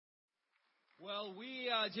Well, we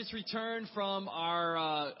just returned from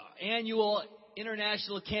our annual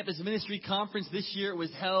International Campus Ministry Conference. This year it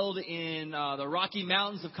was held in the Rocky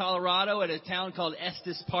Mountains of Colorado at a town called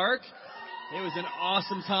Estes Park. It was an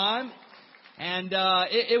awesome time. And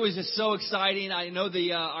it was just so exciting. I know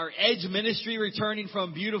our Edge ministry returning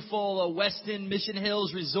from beautiful Weston Mission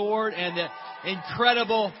Hills Resort and the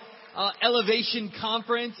incredible Elevation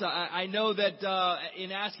Conference. I know that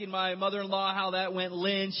in asking my mother-in-law how that went,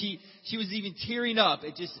 Lynn, she was even tearing up.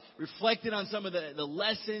 It just reflected on some of the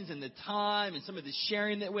lessons and the time and some of the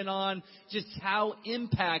sharing that went on, just how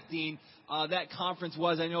impacting that conference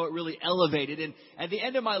was. I know it really elevated. And at the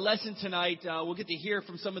end of my lesson tonight, we'll get to hear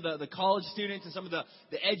from some of the college students and some of the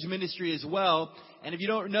Edge ministry as well. And if you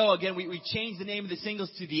don't know, again, we changed the name of the singles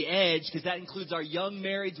to The Edge because that includes our young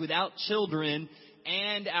marrieds without children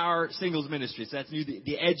and our singles ministry. So that's new.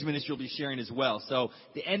 The Edge ministry will be sharing as well. So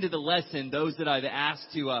the end of the lesson, those that I've asked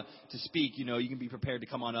to speak, you can be prepared to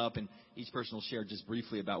come on up, and each person will share just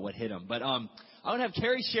briefly about what hit them. But I want to have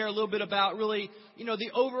Terry share a little bit about really,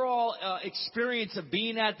 the overall experience of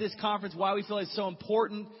being at this conference, why we feel it's so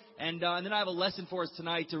important, and then I have a lesson for us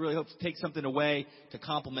tonight to really hope to take something away to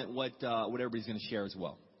complement what everybody's going to share as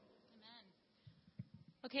well.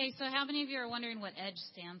 Amen. Okay, so how many of you are wondering what EDGE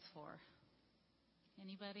stands for?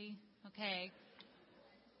 Anybody? Okay.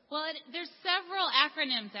 Well, there's several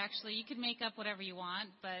acronyms, actually. You could make up whatever you want,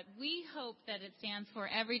 but we hope that it stands for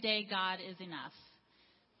Every Day God is Enough.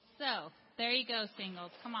 So, there you go, singles.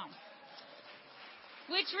 Come on.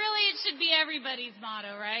 Which really, it should be everybody's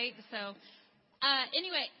motto, right? So,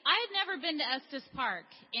 anyway, I had never been to Estes Park,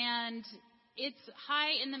 and it's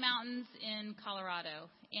high in the mountains in Colorado.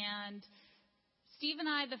 And Steve and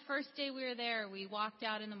I, the first day we were there, we walked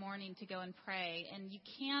out in the morning to go and pray, and you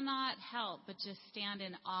cannot help but just stand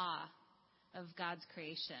in awe of God's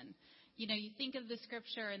creation. You think of the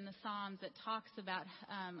scripture in the Psalms that talks about,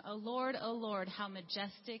 O Lord, how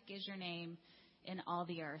majestic is your name in all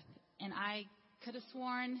the earth. And I could have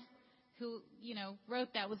sworn who, wrote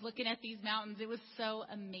that was looking at these mountains. It was so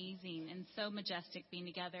amazing and so majestic being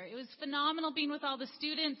together. It was phenomenal being with all the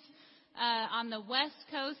students on the west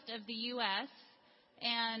coast of the U.S.,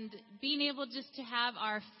 and being able just to have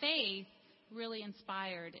our faith really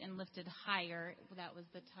inspired and lifted higher. That was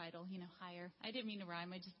the title, higher. I didn't mean to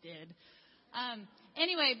rhyme, I just did.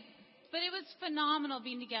 Anyway, but it was phenomenal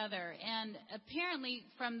being together. And apparently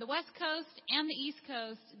from the West Coast and the East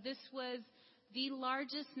Coast, this was the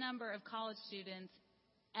largest number of college students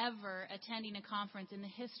ever attending a conference in the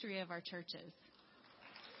history of our churches.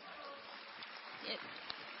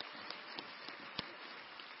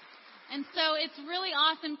 And so it's really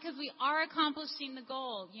awesome because we are accomplishing the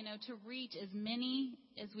goal, to reach as many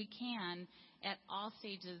as we can at all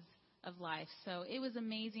stages of life. So it was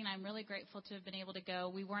amazing. I'm really grateful to have been able to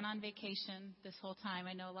go. We weren't on vacation this whole time.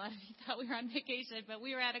 I know a lot of you thought we were on vacation, but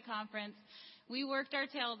we were at a conference. We worked our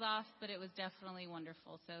tails off, but it was definitely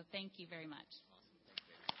wonderful. So thank you very much.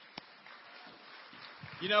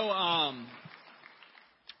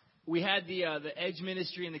 We had the Edge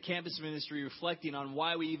ministry and the campus ministry reflecting on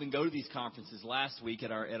why we even go to these conferences last week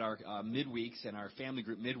at our midweeks and our family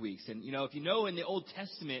group midweeks. And, if in the Old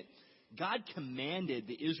Testament, God commanded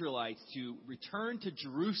the Israelites to return to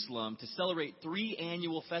Jerusalem to celebrate 3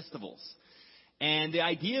 annual festivals. And the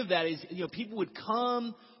idea of that is, people would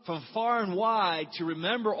come from far and wide to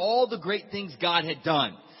remember all the great things God had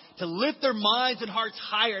done, to lift their minds and hearts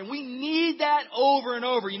higher. And we need that over and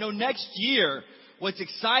over. Next year, what's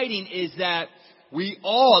exciting is that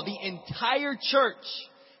the entire church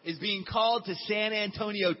is being called to San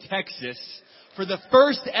Antonio, Texas for the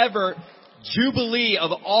first ever Jubilee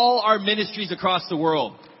of all our ministries across the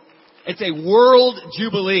world. It's a world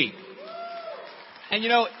Jubilee. And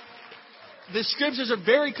the scriptures are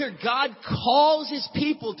very clear. God calls His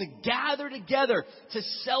people to gather together to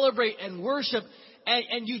celebrate and worship.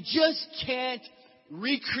 And you just can't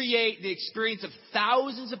recreate the experience of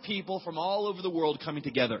thousands of people from all over the world coming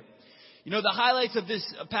together. The highlights of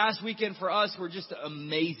this past weekend for us were just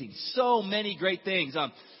amazing. So many great things.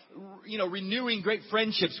 Renewing great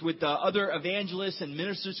friendships with other evangelists and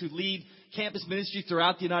ministers who lead campus ministry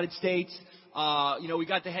throughout the United States. We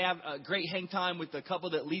got to have a great hang time with the couple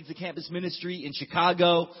that leads the campus ministry in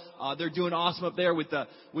Chicago. They're doing awesome up there with the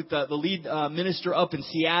lead minister up in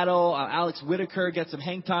Seattle, Alex Whitaker. Got some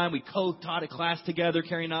hang time. We co-taught a class together,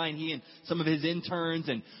 Carrie and I, and he and some of his interns,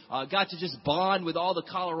 and got to just bond with all the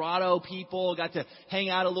Colorado people. Got to hang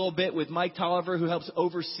out a little bit with Mike Tolliver, who helps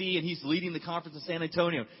oversee, and he's leading the conference in San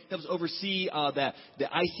Antonio. He helps oversee the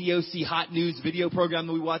ICOC Hot News video program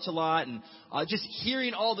that we watch a lot, and just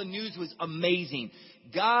hearing all the news was amazing. amazing.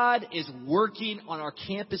 God is working on our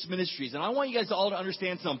campus ministries. And I want you guys all to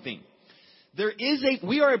understand something.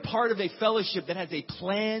 We are a part of a fellowship that has a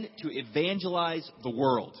plan to evangelize the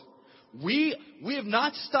world. We have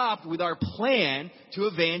not stopped with our plan to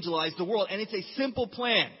evangelize the world. And it's a simple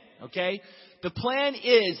plan, okay? The plan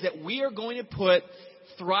is that we are going to put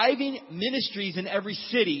thriving ministries in every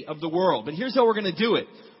city of the world. But here's how we're going to do it.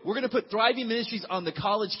 We're going to put thriving ministries on the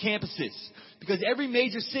college campuses. Because every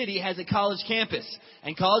major city has a college campus.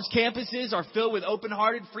 And college campuses are filled with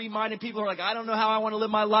open-hearted, free-minded people who are like, I don't know how I want to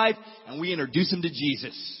live my life. And we introduce them to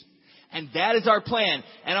Jesus. And that is our plan.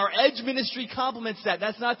 And our Edge ministry complements that.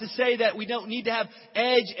 That's not to say that we don't need to have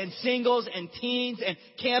Edge and singles and teens and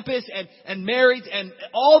campus and marrieds and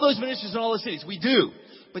all those ministries in all the cities. We do.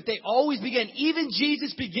 But they always begin. Even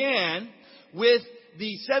Jesus began with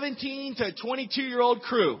the 17 to 22-year-old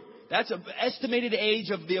crew. That's an estimated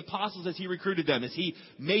age of the apostles as he recruited them, as he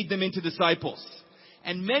made them into disciples.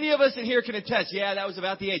 And many of us in here can attest, yeah, that was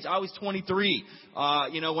about the age. I was 23,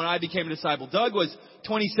 when I became a disciple. Doug was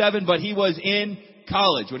 27, but he was in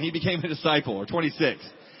college when he became a disciple, or 26.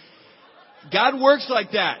 God works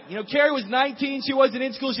like that. Carrie was 19. She wasn't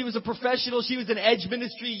in school. She was a professional. She was an Edge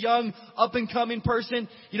ministry, young, up-and-coming person.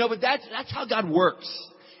 But that's how God works.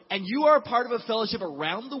 And you are a part of a fellowship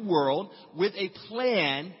around the world with a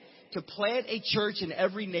plan to plant a church in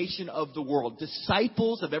every nation of the world.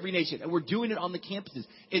 Disciples of every nation. And we're doing it on the campuses.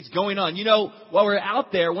 It's going on. While we were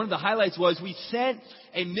out there, one of the highlights was we sent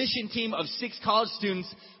a mission team of 6 college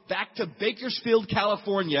students back to Bakersfield,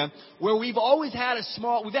 California, where we've had a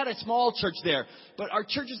small church there. But our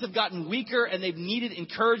churches have gotten weaker and they've needed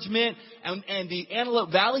encouragement. And the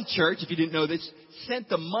Antelope Valley Church, if you didn't know this, sent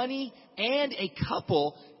the money and a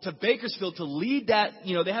couple to Bakersfield to lead that.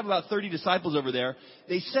 They have about 30 disciples over there.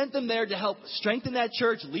 They sent them there to help strengthen that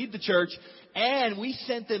church, lead the church. And we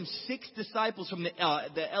sent them 6 disciples from the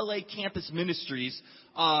LA campus ministries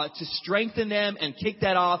to strengthen them and kick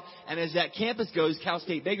that off. And as that campus goes, Cal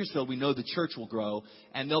State Bakersfield, we know the church will grow.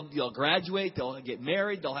 And they'll graduate, they'll get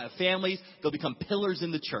married, they'll have families, they'll become pillars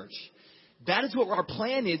in the church. That is what our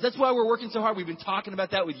plan is. That's why we're working so hard. We've been talking about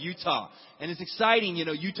that with Utah. And it's exciting.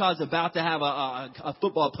 Utah's about to have a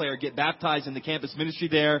football player get baptized in the campus ministry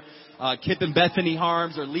there. Kip and Bethany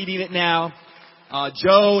Harms are leading it now.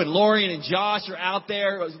 Joe and Lorian and Josh are out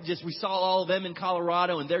there. We saw all of them in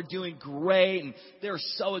Colorado, and they're doing great. And they're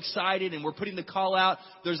so excited, and we're putting the call out.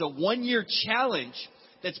 There's a 1-year challenge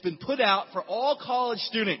that's been put out for all college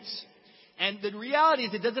students. And the reality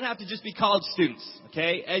is it doesn't have to just be college students,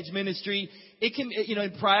 okay? Edge ministry,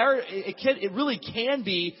 it really can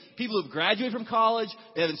be people who've graduated from college,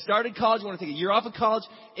 they haven't started college, want to take a year off of college.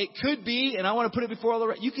 It could be, and I want to put it before all the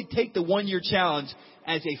rest, you could take the 1-year challenge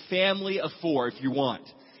as a family of 4 if you want.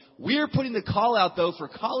 We're putting the call out, though, for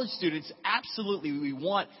college students. Absolutely, we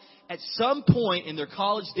want at some point in their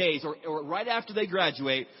college days or right after they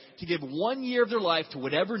graduate to give 1 year of their life to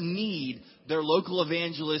whatever need their local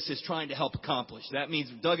evangelist is trying to help accomplish. That means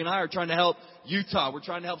Doug and I are trying to help Utah. We're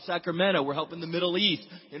trying to help Sacramento. We're helping the Middle East.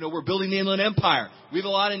 We're building the Inland Empire. We have a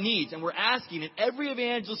lot of needs. And we're asking, and every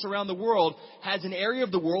evangelist around the world has an area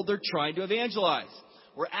of the world they're trying to evangelize.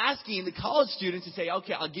 We're asking the college students to say,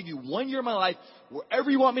 okay, I'll give you 1 year of my life,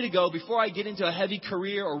 wherever you want me to go, before I get into a heavy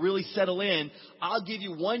career or really settle in, I'll give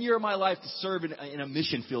you 1 year of my life to serve in a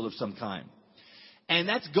mission field of some kind. And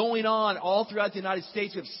that's going on all throughout the United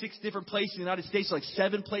States. We have 6 different places in the United States, like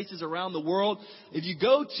 7 places around the world. If you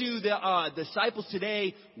go to the Disciples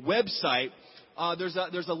Today website,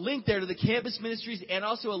 there's a link there to the campus ministries and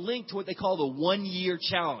also a link to what they call the 1 year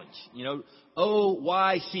challenge.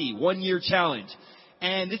 OYC, 1 year challenge.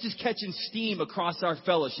 And this is catching steam across our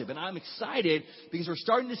fellowship. And I'm excited because we're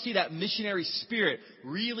starting to see that missionary spirit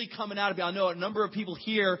really coming out of it. I know a number of people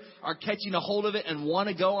here are catching a hold of it and want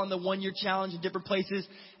to go on the 1 year challenge in different places.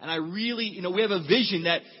 And I really, we have a vision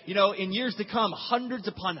that, in years to come, hundreds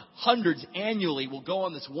upon hundreds annually will go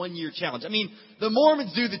on this 1 year challenge. I mean, the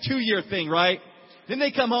Mormons do the 2 year thing, right? Then they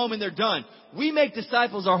come home and they're done. We make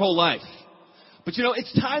disciples our whole life. But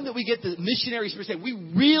it's time that we get the missionary spirit saying we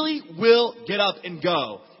really will get up and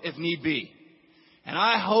go if need be. And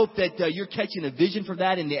I hope that you're catching a vision for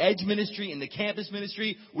that in the Edge ministry, in the campus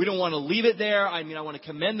ministry. We don't want to leave it there. I want to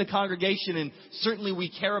commend the congregation, and certainly we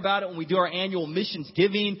care about it when we do our annual missions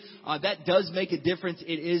giving. That does make a difference.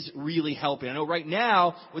 It is really helping. I know right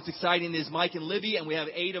now what's exciting is Mike and Libby, and we have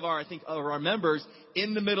 8 of our members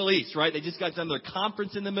in the Middle East, right? They just got done their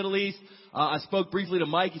conference in the Middle East. I spoke briefly to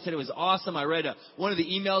Mike. He said it was awesome. I read one of the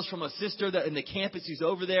emails from a sister that in the campus who's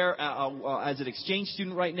over there as an exchange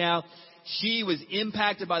student right now. She was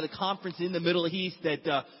impacted by the conference in the Middle East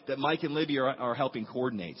that Mike and Libby are helping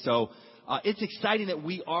coordinate. So it's exciting that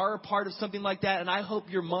we are a part of something like that, and I hope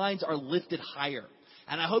your minds are lifted higher.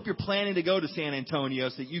 And I hope you're planning to go to San Antonio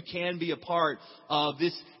so that you can be a part of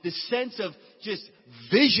this sense of just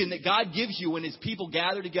vision that God gives you when His people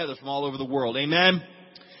gather together from all over the world. Amen?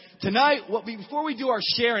 Tonight, before we do our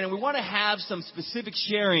sharing, and we want to have some specific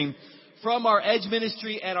sharing from our Edge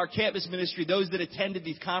ministry and our campus ministry, those that attended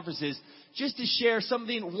these conferences, just to share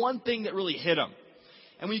one thing that really hit them.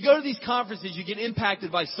 And when you go to these conferences, you get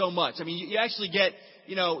impacted by so much. I mean, you actually get,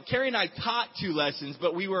 Carrie and I taught 2 lessons,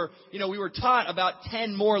 but we were taught about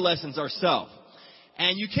 10 more lessons ourselves.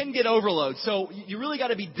 And you can get overload. So you really got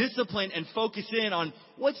to be disciplined and focus in on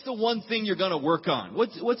what's the one thing you're going to work on.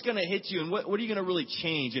 What's going to hit you, and what are you going to really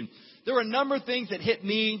change? And there were a number of things that hit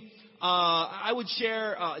me. I would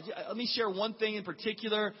share, let me share one thing in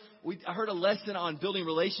particular. I heard a lesson on building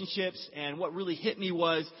relationships, and what really hit me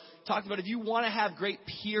was talking about if you want to have great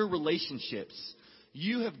peer relationships,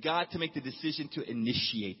 you have got to make the decision to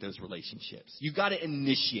initiate those relationships. You've got to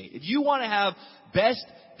initiate. If you want to have best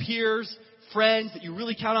peers, friends that you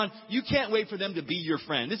really count on, you can't wait for them to be your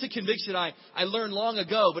friend. This is a conviction I learned long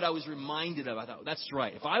ago, but I was reminded of. I thought, that's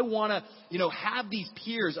right. If I want to, have these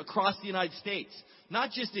peers across the United States,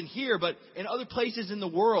 not just in here, but in other places in the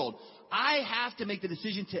world, I have to make the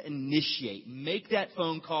decision to initiate, make that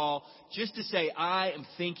phone call just to say, I am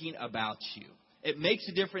thinking about you. It makes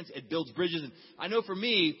a difference. It builds bridges. And I know for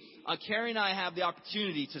me, Carrie and I have the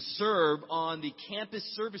opportunity to serve on the campus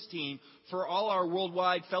service team for all our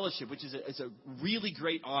worldwide fellowship, which is a really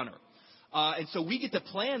great honor. And so we get to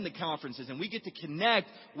plan the conferences, and we get to connect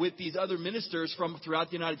with these other ministers from throughout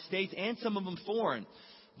the United States, and some of them foreign.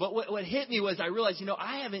 But what hit me was I realized,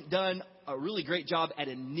 I haven't done a really great job at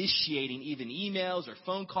initiating even emails or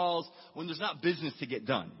phone calls when there's not business to get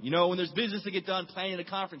done. When there's business to get done, planning a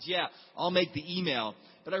conference, yeah, I'll make the email.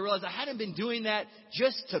 But I realized I hadn't been doing that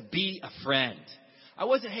just to be a friend. I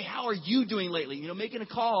wasn't, hey, how are you doing lately? Making a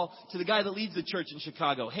call to the guy that leads the church in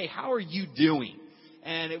Chicago. Hey, how are you doing?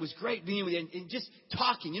 And it was great being with you and just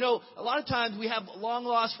talking. A lot of times we have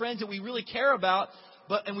long-lost friends that we really care about,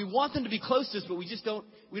 and we want them to be close to us, but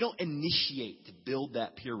we don't initiate to build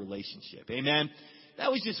that peer relationship. Amen?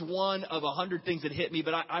 That was just one of 100 things that hit me,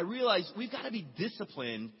 but I realized we've got to be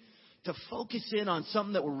disciplined to focus in on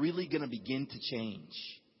something that we're really going to begin to change.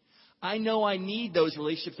 I know I need those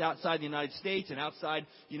relationships outside the United States and outside,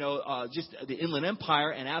 just the Inland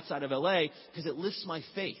Empire and outside of LA, because it lifts my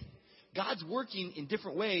faith. God's working in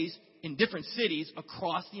different ways in different cities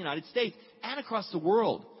across the United States and across the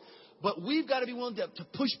world. But we've got to be willing to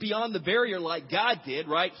push beyond the barrier like God did,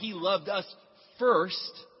 right? He loved us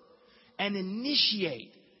first and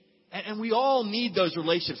initiate. And we all need those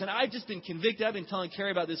relationships. And I've just been convicted. I've been telling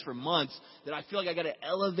Carrie about this for months, that I feel like I got to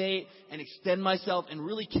elevate and extend myself and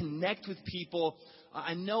really connect with people.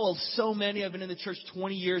 I know of so many. I've been in the church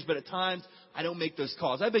 20 years, but at times I don't make those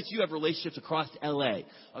calls. I bet you have relationships across LA,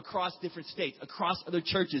 across different states, across other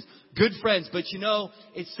churches, good friends. But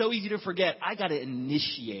it's so easy to forget. I got to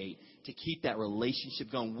initiate to keep that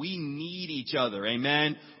relationship going. We need each other.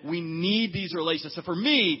 Amen. We need these relationships. So for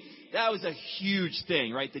me, that was a huge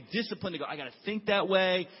thing, right? The discipline to go, I got to think that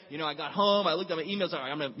way. I got home, I looked at my emails.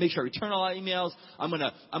 I'm going to make sure I return all my emails. I'm going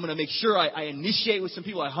to make sure I initiate with some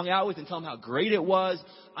people I hung out with and tell them how great it was.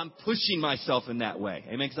 I'm pushing myself in that way.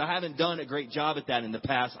 Amen. Because I haven't done a great job at that in the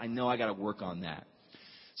past. I know I got to work on that.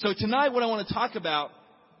 So tonight, what I want to talk about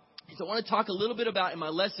is I want to talk a little bit about in my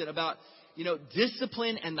lesson about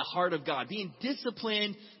discipline and the heart of God. Being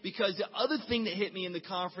disciplined, because the other thing that hit me in the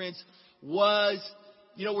conference was,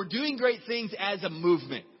 we're doing great things as a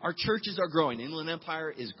movement. Our churches are growing. Inland Empire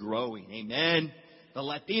is growing. Amen. The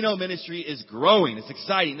Latino ministry is growing. It's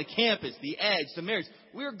exciting. The campus, the Edge, the marriage.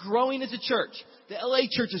 We're growing as a church. The LA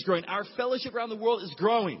church is growing. Our fellowship around the world is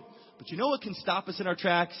growing. But you know what can stop us in our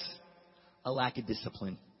tracks? A lack of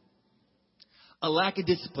discipline. A lack of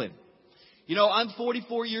discipline. I'm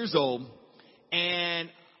 44 years old. And,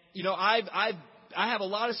 I have a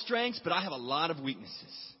lot of strengths, but I have a lot of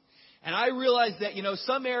weaknesses. And I realize that,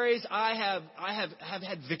 some areas I have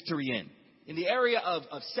had victory in. In the area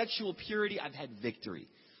of sexual purity, I've had victory.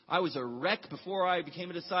 I was a wreck before I became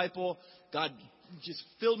a disciple. God just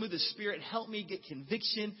filled me with the Spirit and helped me get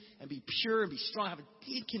conviction and be pure and be strong. I have a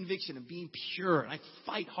deep conviction of being pure, and I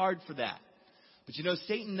fight hard for that. But,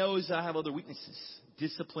 Satan knows I have other weaknesses.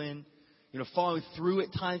 Discipline, following through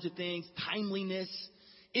at times of things, timeliness,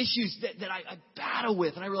 issues that I battle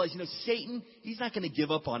with. And I realize, Satan, he's not going to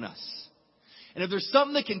give up on us. And if there's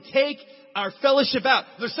something that can take our fellowship out,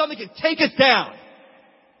 if there's something that can take us down,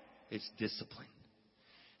 it's discipline.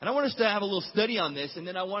 And I want us to have a little study on this, and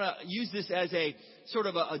then I want to use this as a sort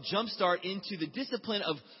of a jump start into the discipline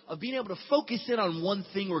of being able to focus in on one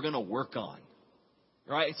thing we're going to work on.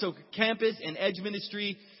 Right? So campus and edge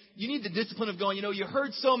ministry, you need the discipline of going, you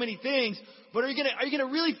heard so many things, but are you going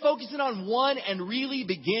to really focus in on one and really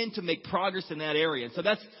begin to make progress in that area? And so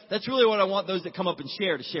that's really what I want those that come up and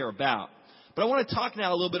share about. But I want to talk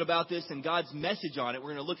now a little bit about this and God's message on it. We're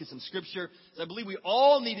going to look at some scripture. So I believe we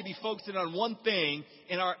all need to be focusing on one thing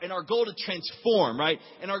in our goal to transform, right?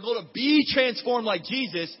 And our goal to be transformed like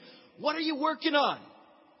Jesus. What are you working on?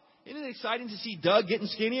 Isn't it exciting to see Doug getting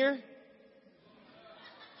skinnier?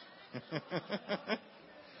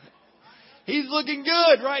 He's looking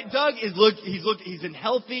good, right? Doug he's been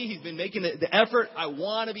healthy. He's been making the effort. I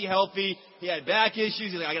want to be healthy. He had back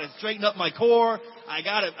issues. He's like, I got to straighten up my core. I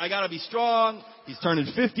got to be strong. He's turning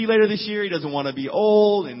 50 later this year. He doesn't want to be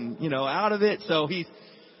old and, out of it. So he's,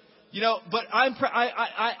 but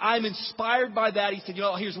I'm inspired by that. He said,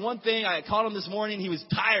 here's one thing. I called him this morning. He was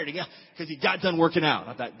tired because he got done working out.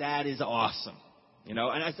 I thought, that is awesome. And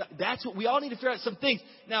I thought, that's what we all need to figure out some things.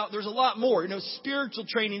 Now, there's a lot more. Spiritual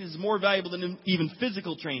training is more valuable than even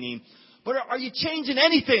physical training. But are you changing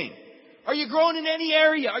anything? Are you growing in any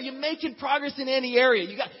area? Are you making progress in any area?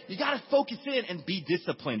 You got to focus in and be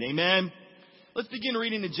disciplined. Amen. Let's begin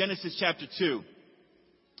reading in Genesis chapter 2.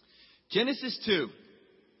 Genesis 2.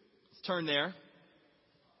 Let's turn there.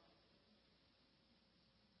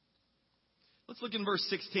 Let's look in verse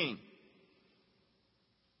 16.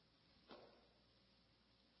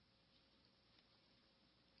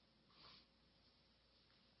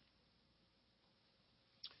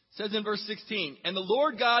 It says in verse 16, and the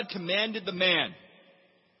Lord God commanded the man,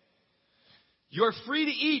 you are free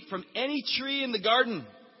to eat from any tree in the garden,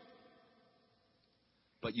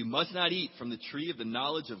 but you must not eat from the tree of the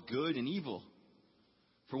knowledge of good and evil.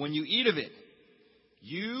 For when you eat of it,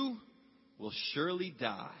 you will surely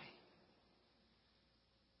die.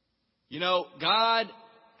 God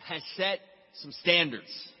has set some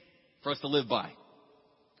standards for us to live by.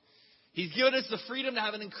 He's given us the freedom to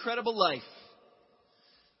have an incredible life.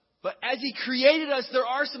 But as He created us, there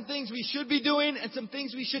are some things we should be doing and some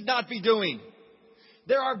things we should not be doing.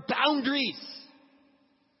 There are boundaries.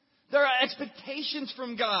 There are expectations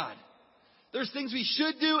from God. There's things we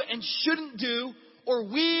should do and shouldn't do, or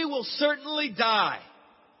we will certainly die.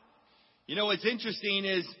 What's interesting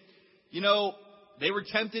is, they were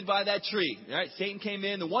tempted by that tree. Right? Satan came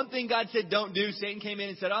in. The one thing God said don't do, Satan came in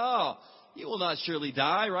and said, you will not surely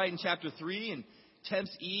die, right, in chapter 3, and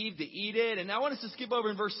tempts Eve to eat it. And I want us to skip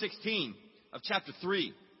over in verse 16 of chapter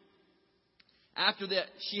 3. After that,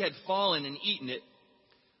 she had fallen and eaten it.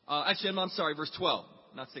 Verse 12.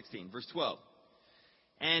 Not 16, verse 12.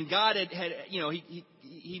 And God had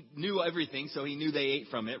he knew everything, so He knew they ate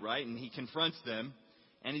from it, right? And He confronts them.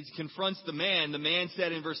 And He confronts the man. The man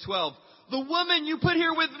said in verse 12, the woman you put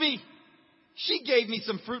here with me, she gave me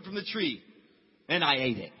some fruit from the tree, and I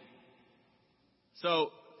ate it.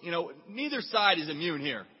 So, neither side is immune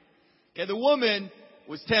here. Okay, the woman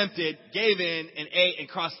was tempted, gave in, and ate and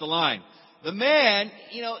crossed the line. The man,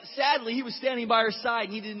 sadly, he was standing by her side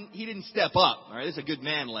and he didn't step up. All right, this is a good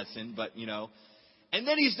man lesson, but and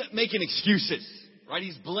then he's making excuses, right?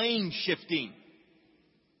 He's blame shifting.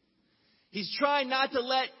 He's trying not to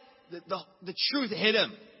let the truth hit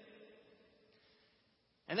him.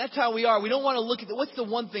 And that's how we are. We don't want to look at what's the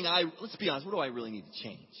one thing let's be honest, what do I really need to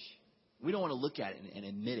change? We don't want to look at it and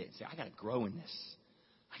admit it and say, I got to grow in this.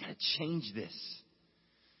 I got to change this.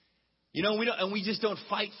 We just don't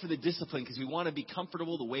fight for the discipline because we want to be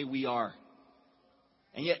comfortable the way we are.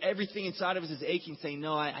 And yet everything inside of us is aching, saying,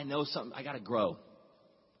 no, I know something. I got to grow.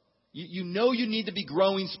 You need to be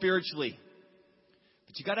growing spiritually.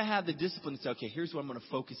 But you got to have the discipline to say, okay, here's what I'm going to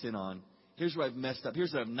focus in on. Here's where I've messed up.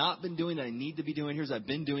 Here's what I've not been doing that I need to be doing. Here's what I've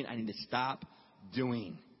been doing I need to stop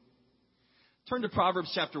doing. Turn to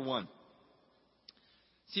Proverbs chapter 1.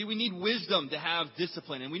 See, we need wisdom to have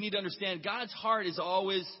discipline. And we need to understand God's heart is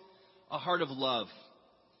always a heart of love.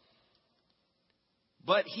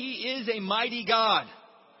 But He is a mighty God.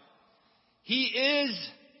 He is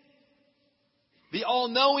the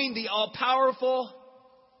all-knowing, the all-powerful.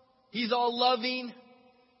 He's all-loving.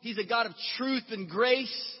 He's a God of truth and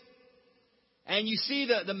grace. And you see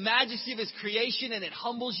the majesty of His creation and it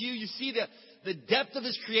humbles you. You see the depth of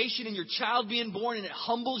His creation in your child being born and it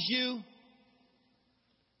humbles you.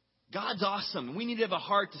 God's awesome. We need to have a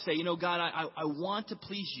heart to say, God, I want to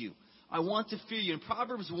please You. I want to fear You. In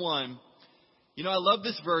Proverbs 1, I love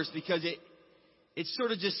this verse because it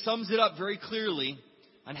sort of just sums it up very clearly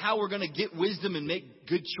on how we're going to get wisdom and make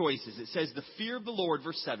good choices. It says, the fear of the Lord,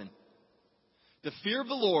 verse 7. The fear of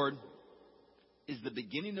the Lord is the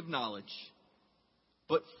beginning of knowledge,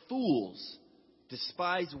 but fools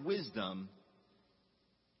despise wisdom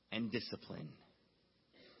and discipline.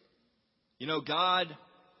 You know, God,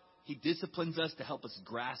 He disciplines us to help us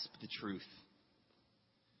grasp the truth.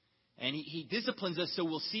 And He disciplines us so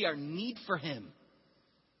we'll see our need for Him.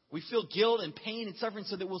 We feel guilt and pain and suffering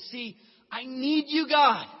so that we'll see, I need you,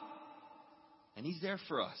 God. And He's there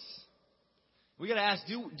for us. We got to ask,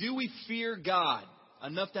 do we fear God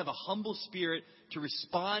enough to have a humble spirit to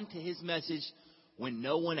respond to His message when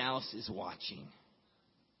no one else is watching?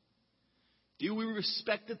 Do we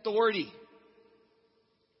respect authority?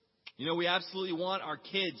 You know, we absolutely want our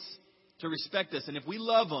kids to respect us. And if we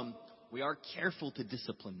love them, we are careful to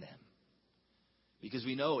discipline them. Because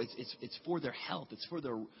we know it's for their health. It's for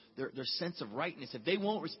their sense of rightness. If they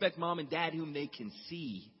won't respect mom and dad whom they can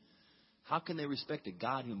see, how can they respect a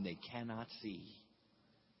God whom they cannot see?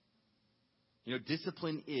 You know,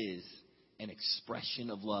 discipline is an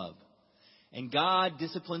expression of love. And God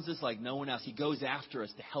disciplines us like no one else. He goes after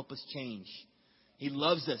us to help us change. He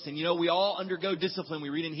loves us. And you know, we all undergo discipline. We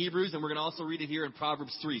read in Hebrews, and we're going to also read it here in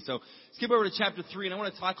Proverbs 3. So skip over to chapter 3, and I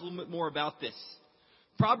want to talk a little bit more about this.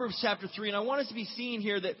 Proverbs chapter 3, and I want us to be seeing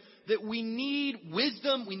here that we need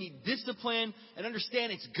wisdom, we need discipline, and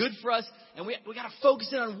understand it's good for us. And we got to focus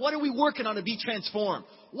in on what are we working on to be transformed.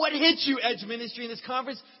 What hits you, Edge Ministry, in this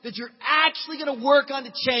conference that you're actually going to work on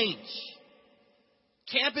to change?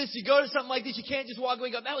 Campus, you go to something like this, you can't just walk away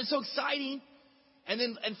and go, that was so exciting,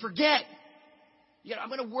 and forget. I'm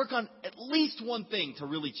going to work on at least one thing to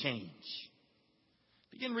really change.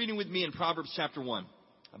 Begin reading with me in Proverbs chapter 1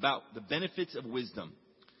 about the benefits of wisdom.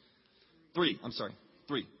 3,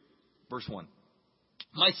 verse 1.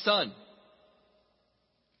 My son,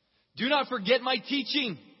 do not forget my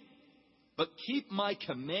teaching, but keep my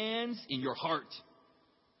commands in your heart.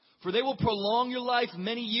 For they will prolong your life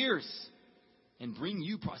many years and bring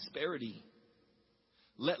you prosperity.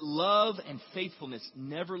 Let love and faithfulness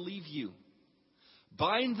never leave you.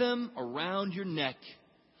 Bind them around your neck.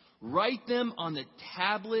 Write them on the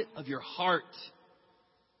tablet of your heart.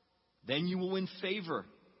 Then you will win favor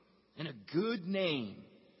and a good name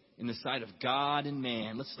in the sight of God and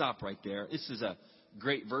man. Let's stop right there. This is a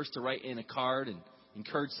great verse to write in a card and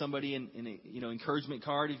encourage somebody in a encouragement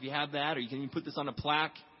card if you have that, or you can even put this on a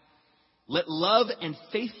plaque. Let love and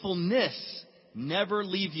faithfulness never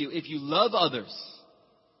leave you. If you love others,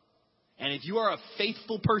 and if you are a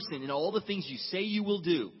faithful person in all the things you say you will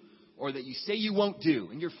do, or that you say you won't do,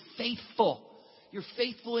 and you're faithful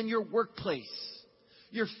in your workplace,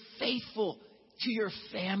 you're faithful to your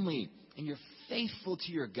family, and you're faithful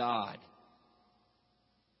to your God,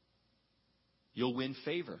 you'll win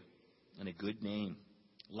favor and a good name.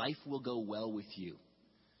 Life will go well with you.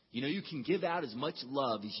 You know, you can give out as much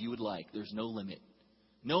love as you would like. There's no limit.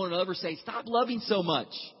 No one will ever say, stop loving so much.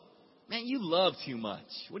 Man, you love too much.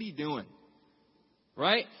 What are you doing?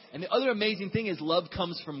 Right? And the other amazing thing is love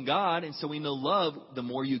comes from God. And so we know love, the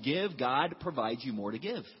more you give, God provides you more to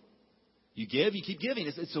give. You give, you keep giving.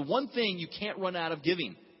 It's the one thing you can't run out of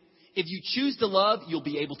giving. If you choose to love, you'll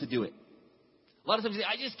be able to do it. A lot of times you say,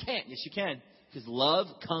 I just can't. Yes, you can. Because love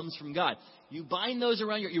comes from God. You bind those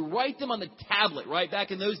around you write them on the tablet, right?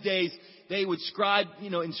 Back in those days, they would inscribe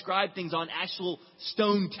things on actual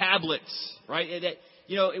stone tablets, right?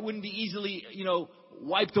 It wouldn't be easily,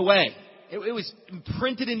 wiped away. It was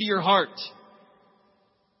imprinted into your heart.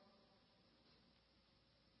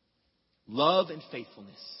 Love and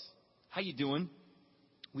faithfulness. How you doing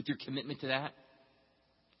with your commitment to that?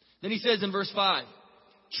 Then he says in verse 5,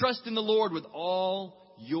 trust in the Lord with all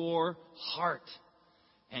your heart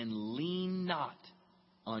and lean not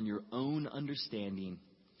on your own understanding.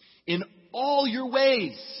 In all your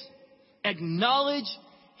ways, acknowledge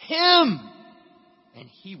Him, and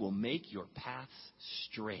He will make your paths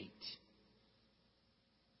straight.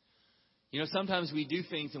 Sometimes we do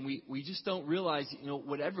things and we just don't realize,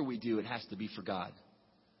 whatever we do, it has to be for God.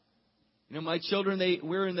 My children,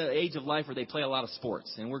 we're in the age of life where they play a lot of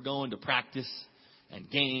sports, and we're going to practice and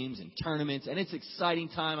games and tournaments, and it's an exciting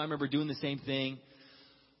time. I remember doing the same thing.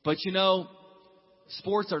 But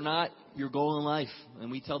sports are not your goal in life. And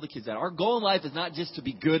we tell the kids that. Our goal in life is not just to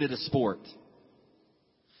be good at a sport.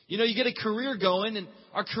 You get a career going, and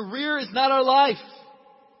our career is not our life.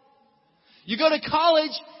 You go to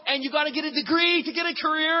college, and you got to get a degree to get a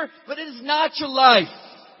career, but it is not your life.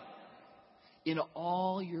 In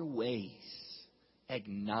all your ways,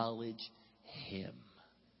 acknowledge Him.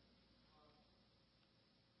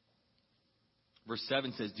 Verse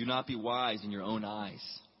 7 says, do not be wise in your own eyes.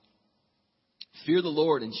 Fear the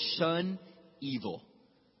Lord and shun evil.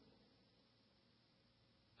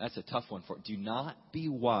 That's a tough one. Do not be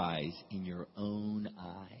wise in your own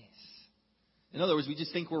eyes. In other words, we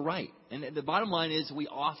just think we're right. And the bottom line is we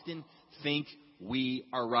often think we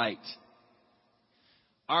are right.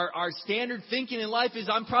 Our standard thinking in life is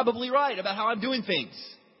I'm probably right about how I'm doing things.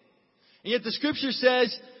 And yet the Scripture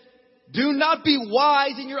says, do not be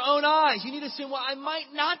wise in your own eyes. You need to assume, well, I might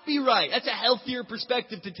not be right. That's a healthier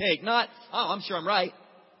perspective to take. Not, oh, I'm sure I'm right.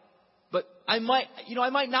 But I might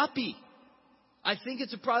not be. I think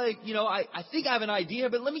it's probably, I think I have an idea,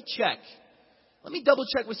 but let me check. Let me double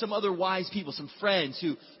check with some other wise people, some friends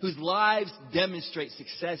whose lives demonstrate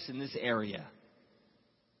success in this area.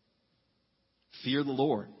 Fear the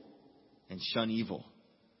Lord and shun evil.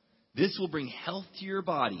 This will bring health to your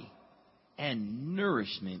body and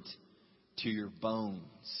nourishment to your bones.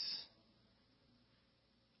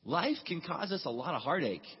 Life can cause us a lot of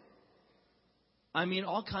heartache. I mean,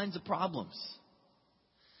 all kinds of problems.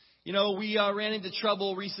 We ran into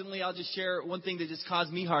trouble recently. I'll just share one thing that just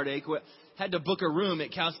caused me heartache. Had to book a room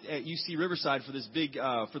at UC Riverside for this big,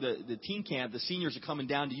 for the teen camp. The seniors are coming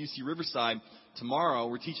down to UC Riverside tomorrow.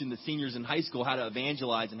 We're teaching the seniors in high school how to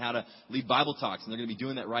evangelize and how to lead Bible talks. And they're going to be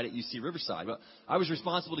doing that right at UC Riverside. But I was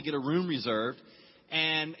responsible to get a room reserved.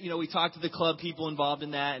 And, we talked to the club people involved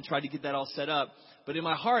in that and tried to get that all set up. But in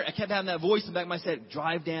my heart, I kept having that voice in the back of my head,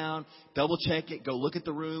 drive down, double check it, go look at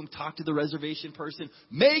the room, talk to the reservation person.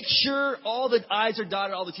 Make sure all the I's are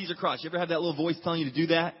dotted, all the T's are crossed. You ever have that little voice telling you to do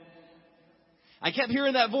that? I kept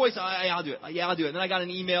hearing that voice. I'll do it. Yeah, I'll do it. And then I got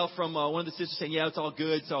an email from one of the sisters saying, yeah, it's all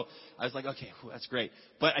good. So I was like, okay, that's great.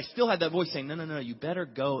 But I still had that voice saying, no, you better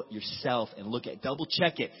go yourself and look at, double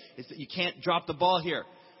check it. You can't drop the ball here.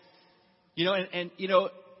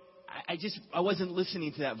 I wasn't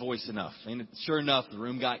listening to that voice enough. And sure enough, the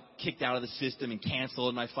room got kicked out of the system and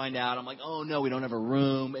canceled. And I find out, I'm like, oh no, we don't have a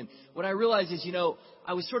room. And what I realized is,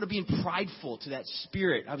 I was sort of being prideful to that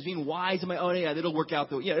spirit. I was being wise in my own, yeah, it'll work out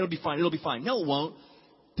though. Yeah, it'll be fine. No, it won't.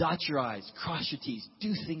 Dot your I's, cross your T's,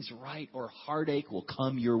 do things right or heartache will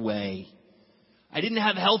come your way. I didn't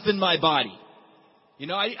have health in my body.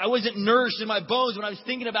 I wasn't nourished in my bones when I was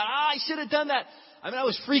thinking about, I should have done that. I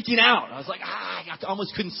was freaking out. I was like, I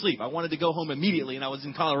almost couldn't sleep. I wanted to go home immediately, and I was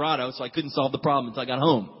in Colorado, so I couldn't solve the problem until I got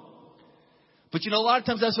home. But a lot of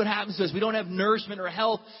times that's what happens to us. We don't have nourishment or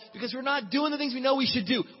health because we're not doing the things we know we should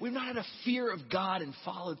do. We've not had a fear of God and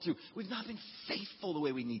followed through. We've not been faithful the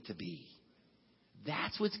way we need to be.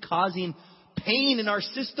 That's what's causing pain in our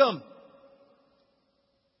system.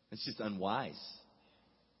 It's just unwise.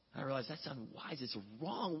 I realized that's unwise. It's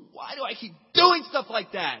wrong. Why do I keep doing stuff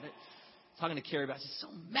like that? Talking to Carrie about it. I was so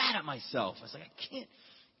mad at myself. I was like, I can't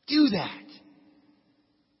do that.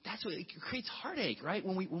 That's what it creates heartache, right?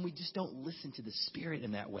 When we just don't listen to the Spirit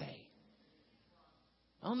in that way.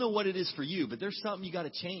 I don't know what it is for you, but there's something you got to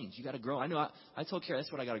change. You got to grow. I know. I told Carrie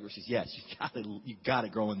that's what I got to grow. She says, yes, you got to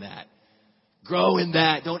grow in that. Grow in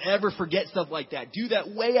that. Don't ever forget stuff like that. Do that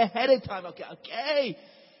way ahead of time. Okay.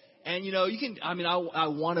 And you can. I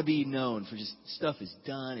want to be known for just stuff is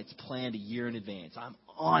done. It's planned a year in advance. I'm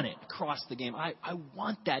on it across the game. I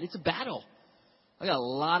want that. It's a battle. I got a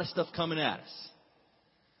lot of stuff coming at us.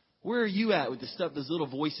 Where are you at with the stuff, those little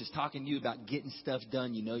voices talking to you about getting stuff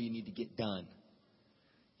done you need to get done?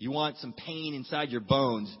 You want some pain inside your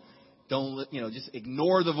bones. Don't, just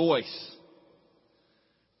ignore the voice.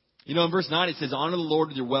 In verse 9 it says, honor the Lord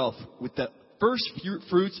with your wealth, with the first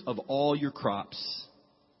fruits of all your crops.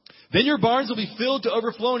 Then your barns will be filled to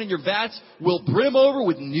overflowing and your vats will brim over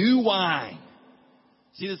with new wine.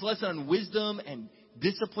 See, this lesson on wisdom and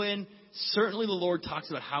discipline, certainly the Lord talks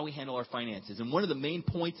about how we handle our finances. And one of the main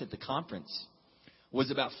points at the conference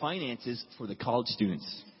was about finances for the college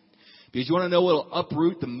students. Because you want to know what will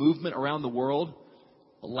uproot the movement around the world?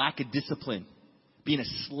 A lack of discipline. Being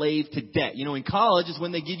a slave to debt. In college is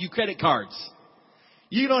when they give you credit cards.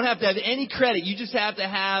 You don't have to have any credit. You just have to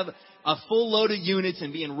have a full load of units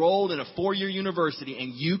and be enrolled in a 4-year university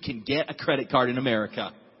and you can get a credit card in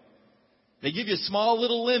America. They give you a small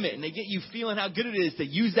little limit and they get you feeling how good it is to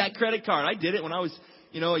use that credit card. I did it when I was,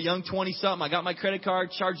 a young 20-something. I got my credit card,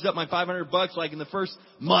 charged up my $500 like in the first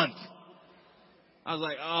month. I was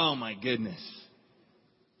like, oh my goodness.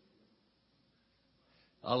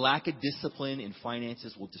 A lack of discipline in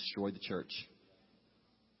finances will destroy the church.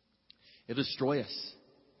 It'll destroy us.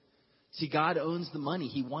 See, God owns the money.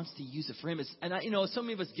 He wants to use it for Him. Some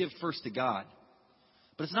of us give first to God.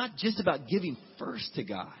 But it's not just about giving first to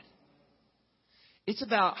God. It's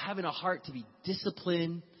about having a heart to be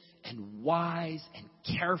disciplined and wise and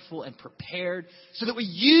careful and prepared so that we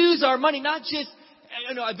use our money, not just,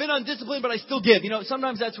 I've been undisciplined, but I still give.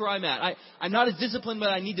 Sometimes that's where I'm at. I'm not as disciplined as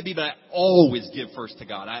I need to be, but I always give first to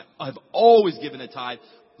God. I've always given a tithe.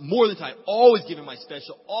 more than tithe. Always giving my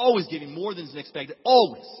special. Always giving more than is expected.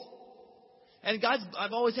 Always. And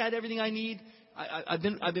I've always had everything I need. I've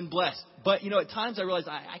been blessed. But, at times I realize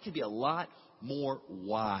I could be a lot more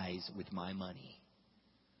wise with my money.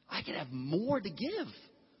 I could have more to give.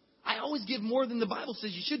 I always give more than the Bible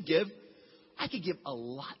says you should give. I could give a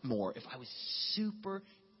lot more if I was super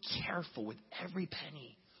careful with every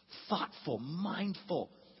penny. Thoughtful, mindful,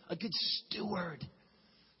 a good steward.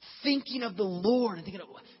 Thinking of the Lord and thinking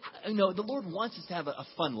of, the Lord wants us to have a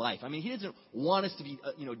fun life. I mean, He doesn't want us to be,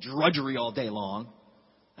 drudgery all day long.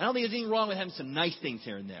 I don't think there's anything wrong with having some nice things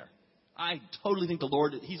here and there. I totally think the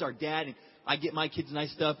Lord, He's our dad, and I get my kids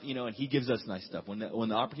nice stuff, and He gives us nice stuff. When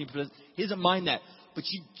the opportunity presents, He doesn't mind that. But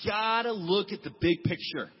you gotta look at the big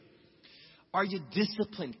picture. Are you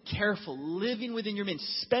disciplined, careful, living within your means,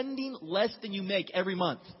 spending less than you make every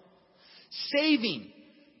month, saving,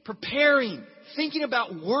 preparing, thinking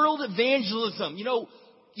about world evangelism?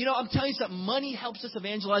 I'm telling you something. Money helps us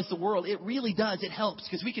evangelize the world. It really does. It helps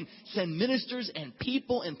because we can send ministers and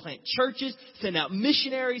people and plant churches, send out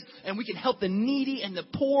missionaries, and we can help the needy and the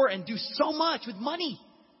poor and do so much with money.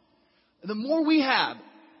 The more we have,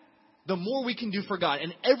 the more we can do for God.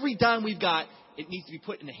 And every dime we've got, it needs to be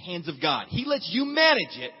put in the hands of God. He lets you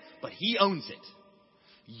manage it, but He owns it.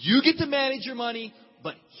 You get to manage your money,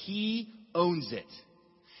 but He owns it.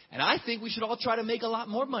 And I think we should all try to make a lot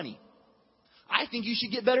more money. I think you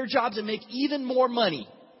should get better jobs and make even more money.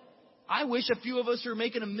 I wish a few of us were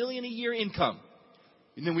making $1 million a year income.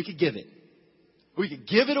 And then we could give it. We could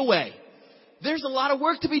give it away. There's a lot of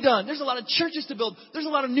work to be done. There's a lot of churches to build. There's a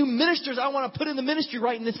lot of new ministers I want to put in the ministry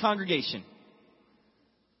right in this congregation.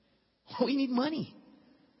 We need money.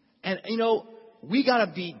 And, we got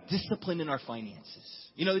to be disciplined in our finances.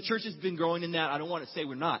 The church has been growing in that. I don't want to say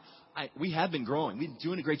we're not. We have been growing. We've been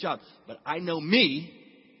doing a great job. But I know me.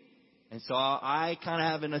 And so I kind of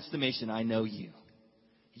have an estimation. I know you.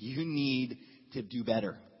 You need to do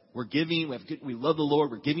better. We're giving. We love the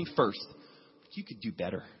Lord. We're giving first. But you could do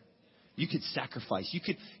better. You could sacrifice. You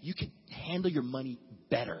could handle your money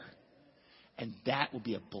better. And that will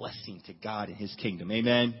be a blessing to God and His kingdom.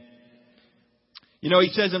 Amen. He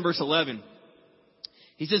says in verse 11,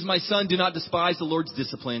 He says, "My son, do not despise the Lord's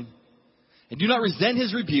discipline, and do not resent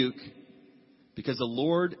His rebuke, because the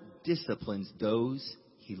Lord disciplines those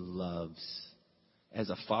He loves.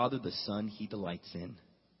 As a father, the son He delights in."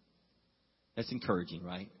 That's encouraging,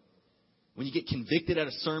 right? When you get convicted at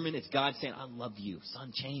a sermon, it's God saying, "I love you.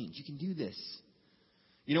 Son, change. You can do this."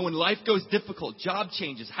 When life goes difficult, job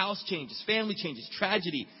changes, house changes, family changes,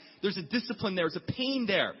 tragedy, there's a discipline there, there's a pain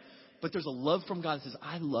there. But there's a love from God that says,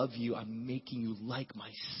 "I love you. I'm making you like my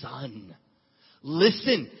son."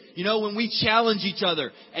 Listen, when we challenge each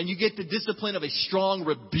other and you get the discipline of a strong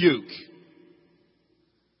rebuke,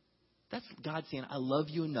 that's God saying, "I love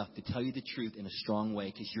you enough to tell you the truth in a strong way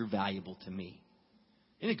because you're valuable to me."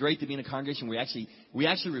 Isn't it great to be in a congregation where we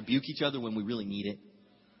actually rebuke each other when we really need it?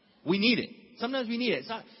 We need it. Sometimes we need it.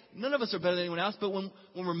 None of us are better than anyone else, but when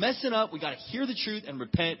we're messing up, we got to hear the truth and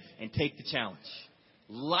repent and take the challenge.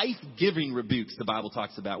 Life-giving rebukes, the Bible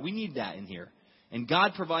talks about. We need that in here. And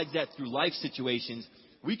God provides that through life situations.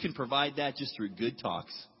 We can provide that just through good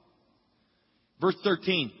talks. Verse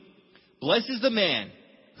 13. "Blessed is the man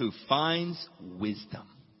who finds wisdom,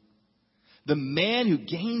 the man who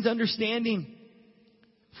gains understanding.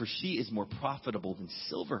 For she is more profitable than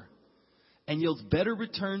silver, and yields better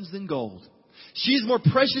returns than gold. She is more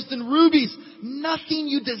precious than rubies. Nothing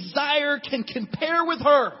you desire can compare with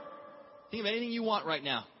her." Think of anything you want right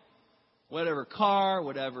now. Whatever car,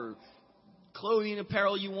 whatever clothing,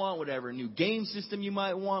 apparel you want, whatever new game system you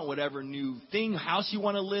might want, whatever new house you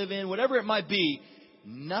want to live in, whatever it might be.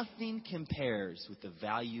 Nothing compares with the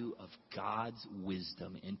value of God's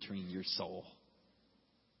wisdom entering your soul.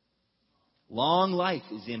 Long life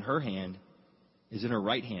is in her hand, is in her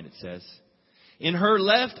right hand, it says. In her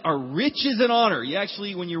left are riches and honor.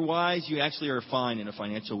 When you're wise, you actually are fine in a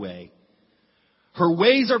financial way. Her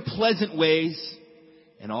ways are pleasant ways,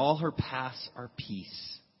 and all her paths are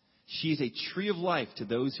peace. She is a tree of life to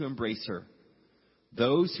those who embrace her.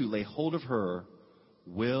 Those who lay hold of her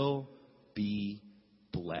will be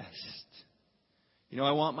blessed.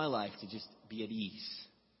 I want my life to just be at ease.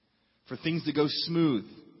 For things to go smooth.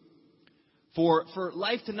 For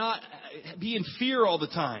life to not be in fear all the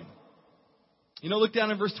time. Look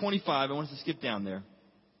down in verse 25. I want us to skip down there.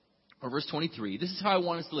 Or verse 23. This is how I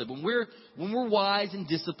want us to live. When we're wise and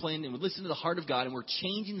disciplined and we listen to the heart of God and we're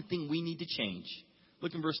changing the thing we need to change.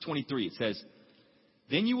 Look in verse 23. It says,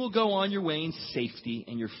 "Then you will go on your way in safety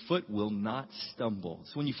and your foot will not stumble."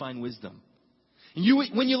 It's when you find wisdom. And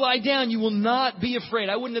when you lie down, you will not be afraid.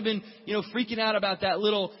 I wouldn't have been, freaking out about that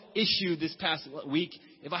little issue this past week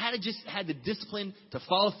if I had just had the discipline to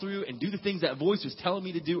follow through and do the things that voice was telling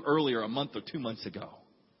me to do earlier, a month or 2 months ago.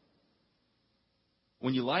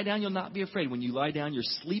 When you lie down, you'll not be afraid. When you lie down, your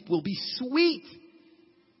sleep will be sweet.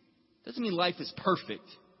 Doesn't mean life is perfect,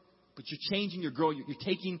 but you're changing, you're growing,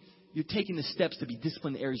 you're taking the steps to be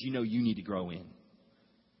disciplined in the areas you know you need to grow in.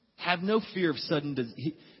 Have no fear of sudden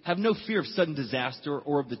disaster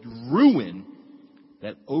or of the ruin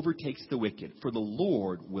that overtakes the wicked, for the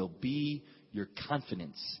Lord will be your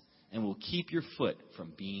confidence and will keep your foot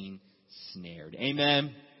from being snared.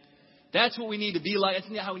 Amen. That's what we need to be like.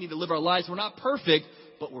 That's how we need to live our lives. We're not perfect,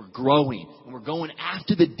 but we're growing. And we're going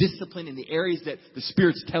after the discipline in the areas that the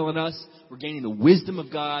Spirit's telling us. We're gaining the wisdom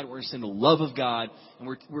of God. We're seeing the love of God. And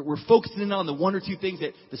we're focusing in on the one or two things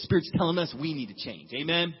that the Spirit's telling us we need to change.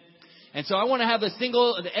 Amen. And so I want to have the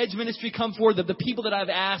Edge ministry come forward. The people that I've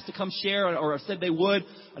asked to come share or said they would.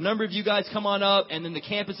 A number of you guys come on up, and then the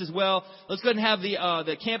campus as well. Let's go ahead and have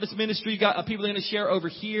the campus ministry. Got people that are going to share over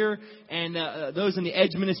here, and those in the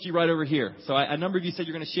Edge ministry right over here. So a number of you said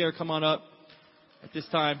you're going to share. Come on up at this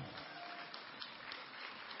time.